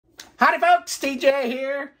Howdy folks, TJ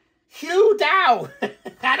here. Yewdow.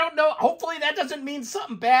 I don't know, hopefully that doesn't mean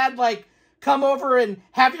something bad like come over and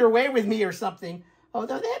have your way with me or something.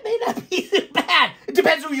 Although that may not be bad. It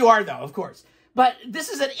depends who you are though, of course. But this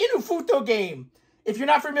is an Inufuto game. If you're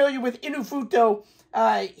not familiar with Inufuto,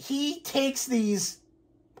 he takes these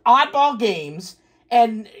oddball games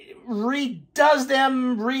and redoes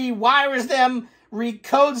them, rewires them,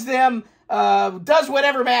 recodes them, does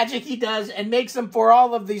whatever magic he does and makes them for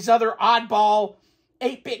all of these other oddball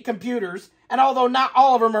 8-bit computers. And although not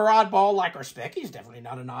all of them are oddball, like our Speccy's definitely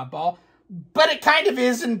not an oddball, but it kind of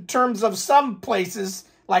is in terms of some places,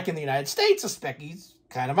 like in the United States, a Speccy's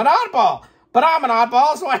kind of an oddball. But I'm an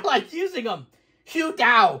oddball, so I like using them.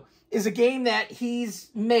 Yewdow is a game that he's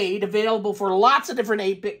made available for lots of different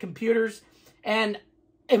 8-bit computers. And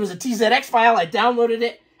it was a TZX file. I downloaded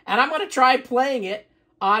it, and I'm going to try playing it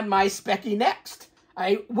on my Speccy next.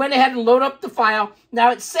 I went ahead and loaded up the file.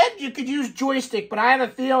 Now, it said you could use joystick, but I have a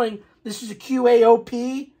feeling this is a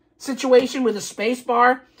QAOP situation with a space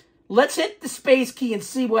bar. Let's hit the space key and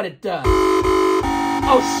see what it does.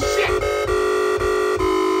 Oh, shit!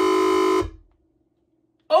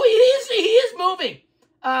 Oh, he is moving.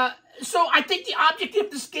 So I think the object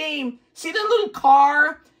of this game, see that little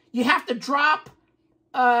car? You have to drop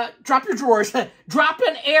your drawers, drop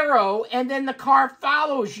an arrow, and then the car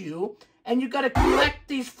follows you, and you got to collect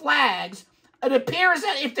these flags. It appears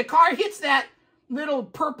that if the car hits that little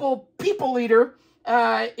purple people eater,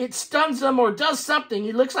 it stuns them or does something.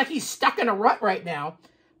 It looks like he's stuck in a rut right now.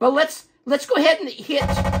 But let's go ahead and hit.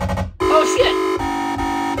 Oh shit!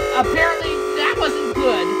 Apparently that wasn't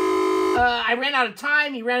good. I ran out of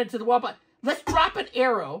time. He ran into the wall. But let's drop an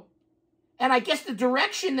arrow, and I guess the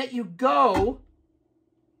direction that you go,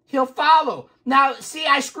 he'll follow. Now, see,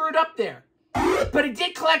 I screwed up there. But it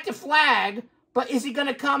did collect a flag. But is he going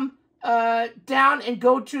to come down and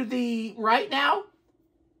go to the right now?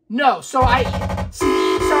 No. So I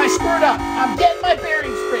screwed up. I'm getting my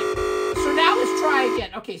bearings straight. So now let's try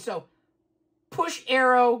again. Okay, so push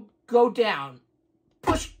arrow, go down.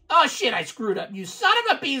 Push. Oh, shit, I screwed up. You son of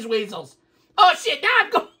a bees weasels. Oh, shit, now I'm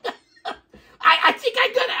going. I think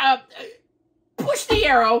I'm going to push the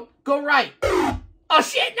arrow, go right. Oh,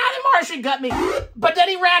 shit, now the Martian got me. But then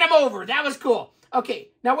he ran him over. That was cool. Okay,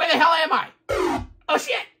 now where the hell am I? Oh,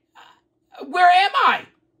 shit. Where am I?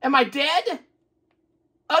 Am I dead?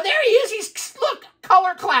 Oh, there he is. He's, look,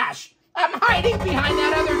 color clash. I'm hiding behind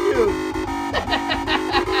that other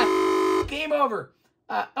dude. Game over.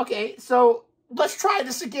 Okay, so let's try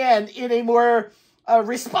this again in a more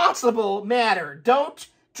responsible manner. Don't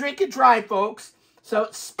drink and drive, folks. So,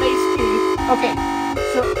 space key. Okay,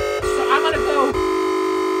 so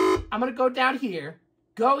I'm gonna go down here.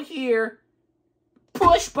 Go here.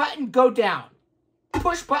 Push button, go down.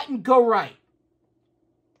 Push button, go right.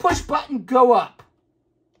 Push button, go up.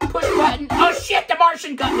 Push button. Oh shit, the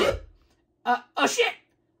Martian got me. Oh shit.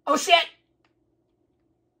 Oh shit.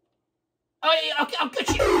 Oh yeah, okay, oh good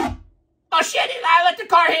shit. Oh shit, I let the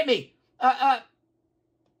car hit me.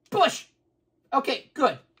 Push. Okay,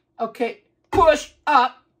 good. Okay, push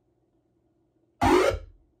up.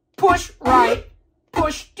 Push right.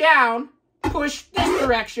 Push down. Push this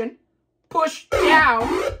direction. Push down.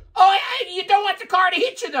 Oh, you don't want the car to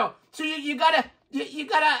hit you though. So you gotta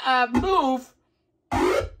move.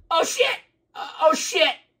 Oh shit. Oh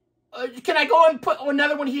shit. Can I go and put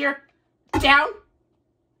another one here? Down.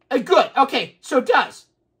 Good. Okay. So it does.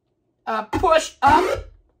 Push up.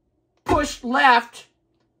 Push left.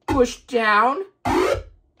 Push down.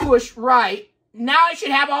 Push right. Now I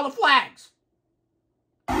should have all the flags.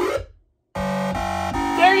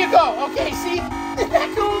 There you go. Okay, see? Isn't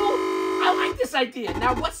that cool? I like this idea.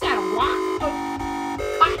 Now, what's that? A rock? Oh,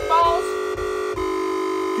 cotton balls?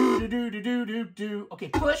 Do. Okay,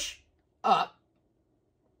 push up.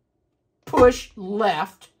 Push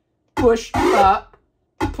left. Push up.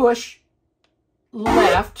 Push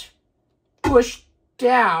left. Push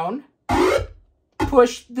down.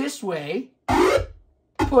 Push this way.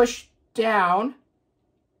 Push down.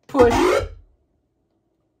 Push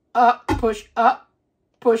up. Push up.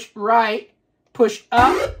 Push right. Push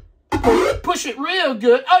up. Push it real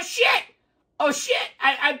good. Oh shit! Oh shit!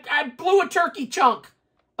 I blew a turkey chunk.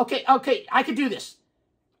 Okay, I can do this.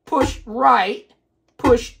 Push right.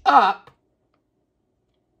 Push up.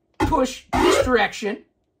 Push this direction.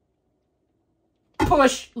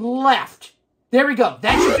 Push left. There we go.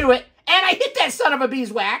 That should do it. And I hit that son of a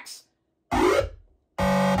beeswax.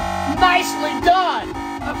 Nicely done.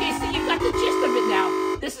 Okay, so you got the gist of it now.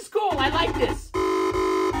 This is cool. I like this.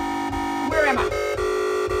 Where am I?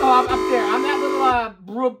 Oh, I'm up there. I'm that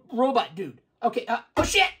little, robot dude. Okay, oh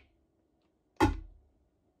shit!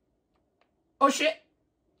 Oh, shit.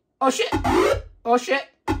 Oh, shit. Oh, shit.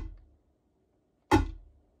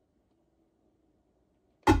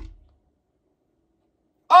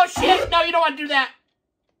 Oh, shit. No, you don't want to do that.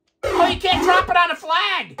 Oh, you can't drop it on a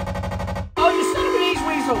flag. Oh, you son of these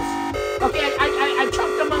weasels. Okay, I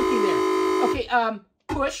chunked the monkey there. Okay,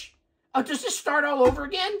 push. Oh, does this start all over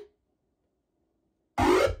again?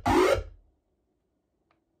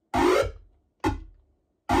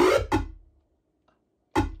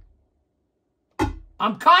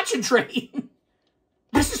 I'm concentrating.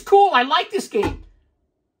 This is cool. I like this game.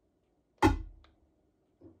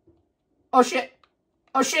 Oh, shit.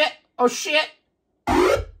 Oh, shit. Oh, shit.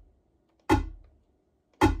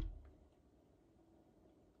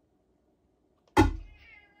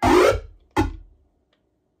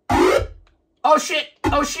 Oh, shit.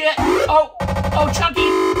 Oh, shit. Oh, Chunky.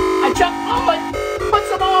 I chunked. Oh, it puts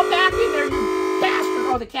them all back in there, you bastard.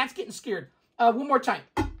 Oh, the cat's getting scared. One more time.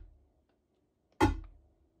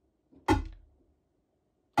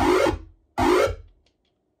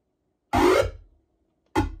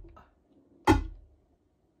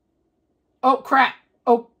 Oh, crap.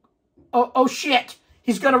 Oh, shit.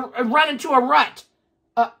 He's going to run into a rut.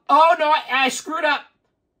 Oh, no, I screwed up.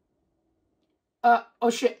 Oh,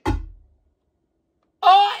 shit.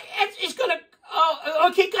 Oh, he's going to... Oh,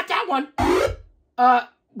 okay, got that one.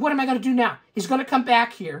 What am I going to do now? He's going to come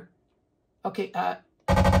back here. Okay,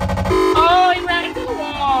 Oh, he ran into the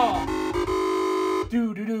wall.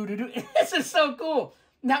 Do. This is so cool.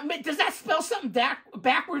 Now, does that spell something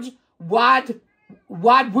backwards? Wadwoo?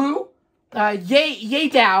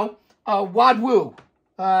 Yewdow, Wadwoo.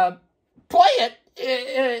 Play it.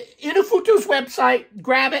 Inufuto's website.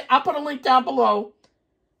 Grab it. I'll put a link down below.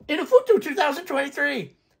 Inufuto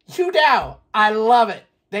 2023. Yewdow. I love it.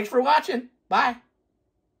 Thanks for watching. Bye.